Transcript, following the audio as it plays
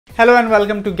Hello and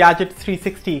welcome to Gadget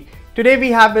 360. Today we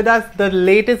have with us the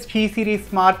latest G series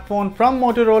smartphone from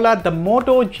Motorola, the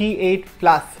Moto G8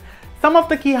 Plus. Some of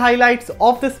the key highlights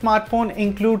of this smartphone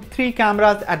include 3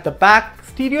 cameras at the back,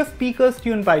 stereo speakers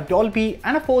tuned by Dolby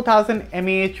and a 4000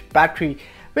 mAh battery.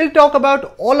 We'll talk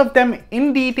about all of them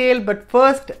in detail, but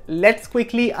first let's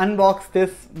quickly unbox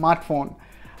this smartphone.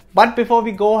 But before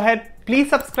we go ahead, please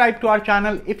subscribe to our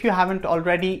channel if you haven't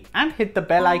already and hit the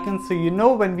bell icon so you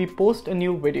know when we post a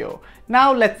new video.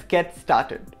 Now let's get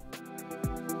started.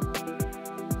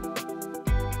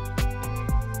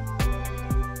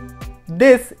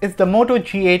 This is the Moto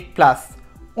G8 Plus.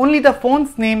 Only the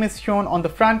phone's name is shown on the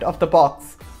front of the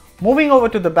box. Moving over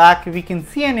to the back, we can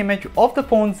see an image of the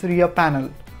phone's rear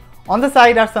panel. On the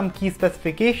side are some key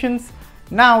specifications.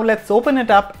 Now let's open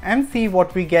it up and see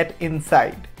what we get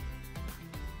inside.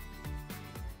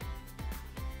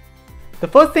 The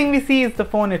first thing we see is the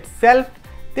phone itself.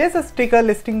 There's a sticker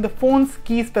listing the phone's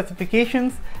key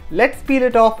specifications. Let's peel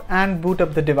it off and boot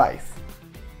up the device.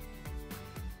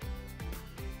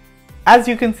 As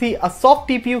you can see, a soft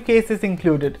TPU case is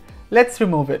included. Let's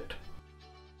remove it.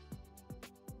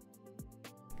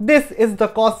 This is the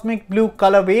cosmic blue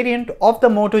color variant of the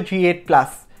Moto G8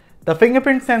 Plus. The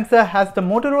fingerprint sensor has the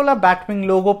Motorola Batwing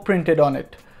logo printed on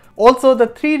it. Also, the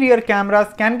 3 rear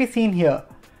cameras can be seen here.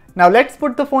 Now let's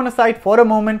put the phone aside for a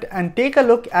moment and take a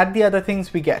look at the other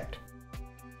things we get.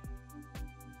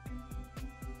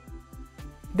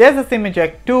 There's a SIM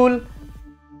eject tool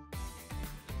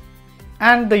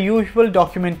and the usual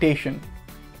documentation.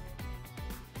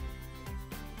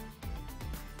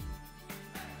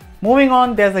 Moving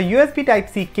on, there's a USB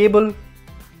Type-C cable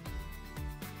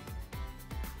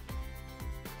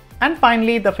and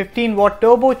finally the 15-watt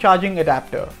turbo charging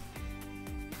adapter.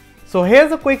 So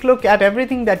here's a quick look at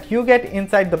everything that you get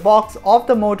inside the box of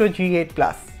the Moto G8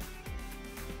 Plus.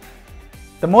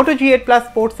 The Moto G8 Plus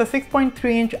sports a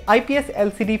 6.3-inch IPS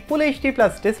LCD Full HD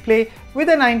Plus display with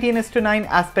a 19:9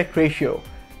 aspect ratio.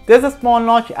 There's a small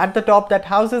notch at the top that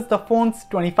houses the phone's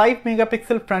 25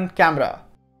 megapixel front camera.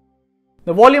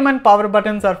 The volume and power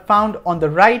buttons are found on the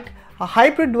right. A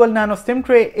hybrid dual nano SIM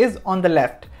tray is on the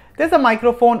left. There's a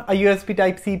microphone, a USB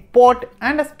Type-C port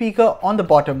and a speaker on the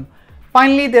bottom.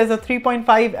 Finally, there's a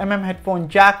 3.5mm headphone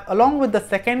jack along with the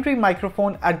secondary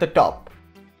microphone at the top.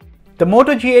 The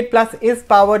Moto G8 Plus is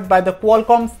powered by the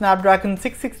Qualcomm Snapdragon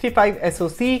 665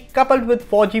 SoC coupled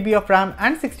with 4GB of RAM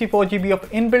and 64GB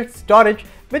of inbuilt storage,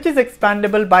 which is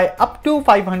expandable by up to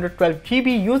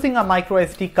 512GB using a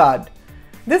microSD card.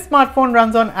 This smartphone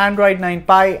runs on Android 9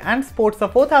 Pie and sports a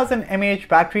 4000 mAh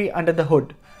battery under the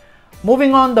hood.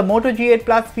 Moving on, the Moto G8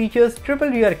 Plus features triple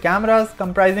rear cameras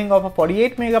comprising of a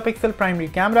 48 megapixel primary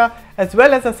camera as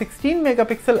well as a 16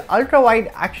 megapixel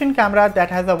ultra-wide action camera that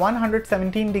has a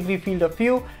 117-degree field of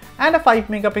view and a 5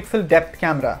 megapixel depth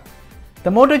camera.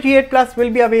 The Moto G8 Plus will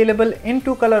be available in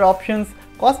 2 color options,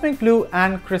 Cosmic Blue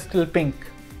and Crystal Pink.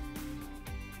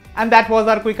 And that was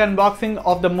our quick unboxing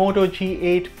of the Moto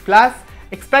G8 Plus.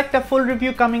 Expect a full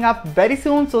review coming up very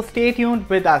soon, so stay tuned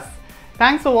with us.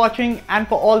 Thanks for watching, and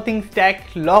for all things tech,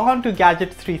 log on to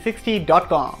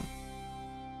gadget360.com.